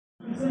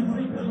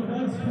Assalamu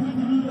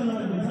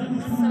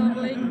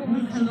alaikum.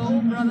 Hello,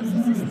 brothers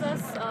and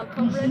sisters,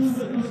 comrades.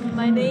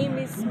 My name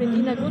is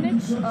Medina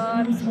Gunić.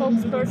 I'm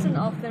spokesperson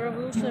of the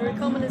Revolutionary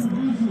Communist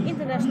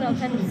International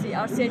Tendency,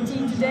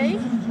 RCIT, today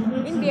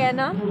in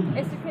Vienna.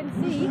 As you can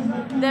see,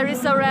 there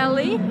is a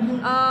rally,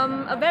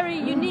 a very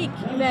unique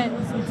event.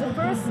 It's the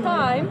first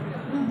time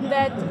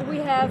that we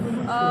have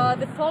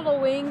the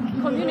following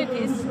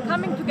communities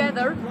coming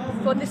together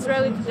for this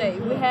rally today.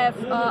 We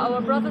have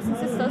our brothers and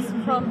sisters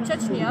from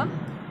Chechnya.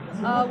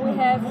 We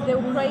have the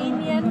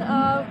Ukrainian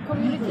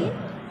community,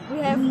 we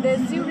have the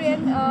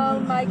Syrian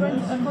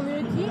migrant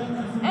community,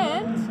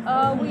 and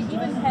we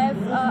even have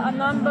a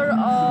number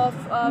of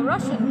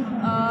Russian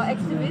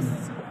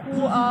activists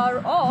who are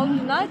all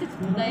united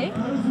today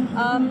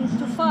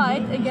to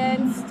fight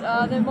against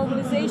the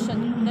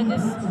mobilization that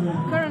is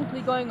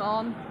currently going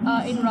on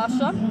in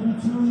Russia,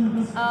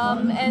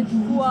 and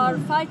who are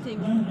fighting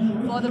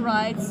for the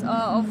rights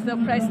of the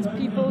oppressed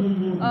people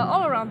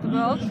all around the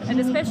world, and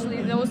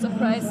especially those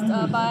oppressed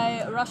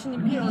by Russian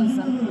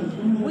imperialism.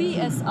 We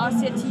as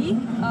RCIT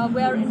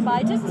were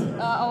invited.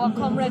 Our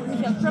comrade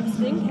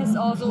Michael has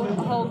also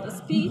held a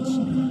speech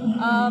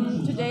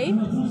today.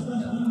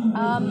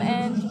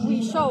 And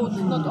we showed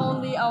not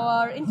only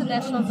our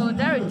international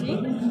solidarity,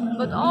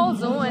 but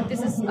also, and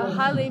this is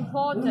highly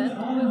important,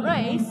 we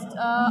raised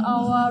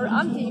our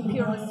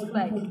anti-imperialist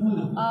flag.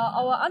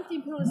 Our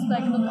anti-imperialist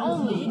flag not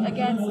only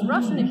against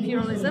Russian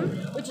imperialism,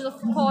 which is of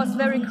course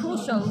very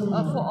crucial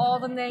for all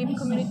the named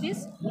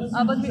communities,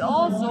 but we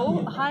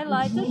also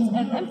highlighted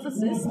and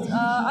emphasized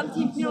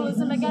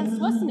anti-imperialism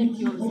against Western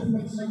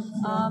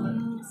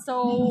imperialism. So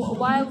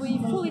while we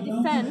fully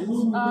defend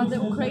the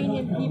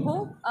Ukrainian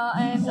people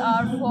and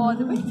are for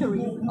the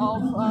victory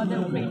of the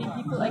Ukrainian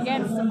people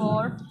against the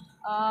war,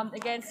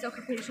 against the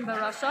occupation by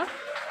Russia,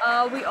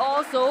 we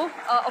also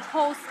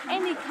oppose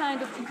any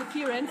kind of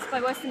interference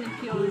by Western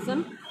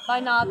imperialism, by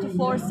NATO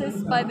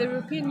forces, by the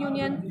European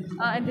Union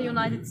and the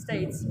United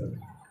States.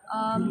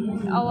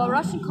 Our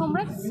Russian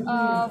comrades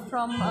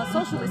from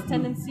socialist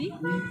tendency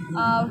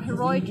are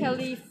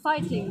heroically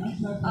fighting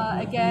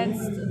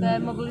against the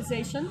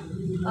mobilization.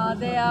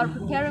 They are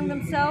preparing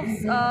themselves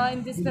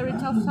in these very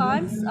tough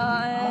times,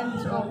 and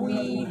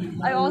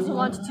I also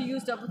wanted to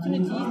use the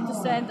opportunity to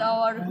send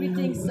our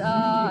greetings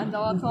and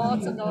our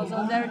thoughts and our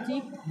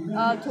solidarity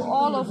to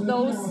all of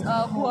those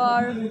who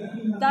are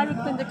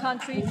directly in the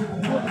country,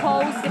 who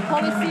oppose the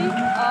policy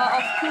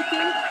of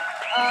Putin,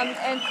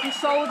 and who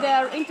show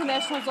their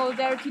international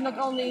solidarity not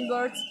only in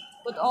words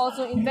but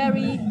also in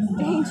very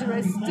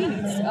dangerous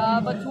deeds,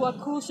 but who are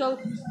crucial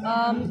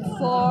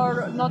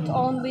for not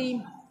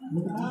only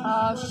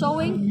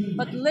showing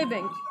but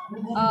living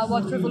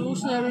what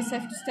revolutionaries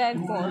have to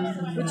stand for,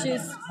 which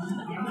is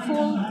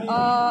full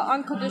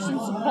unconditional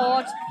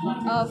support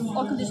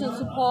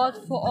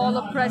for all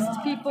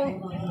oppressed people,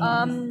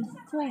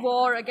 full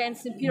war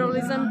against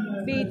imperialism,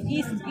 be it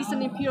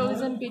Eastern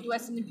imperialism, be it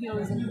Western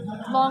imperialism.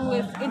 Long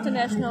live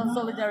international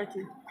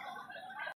solidarity.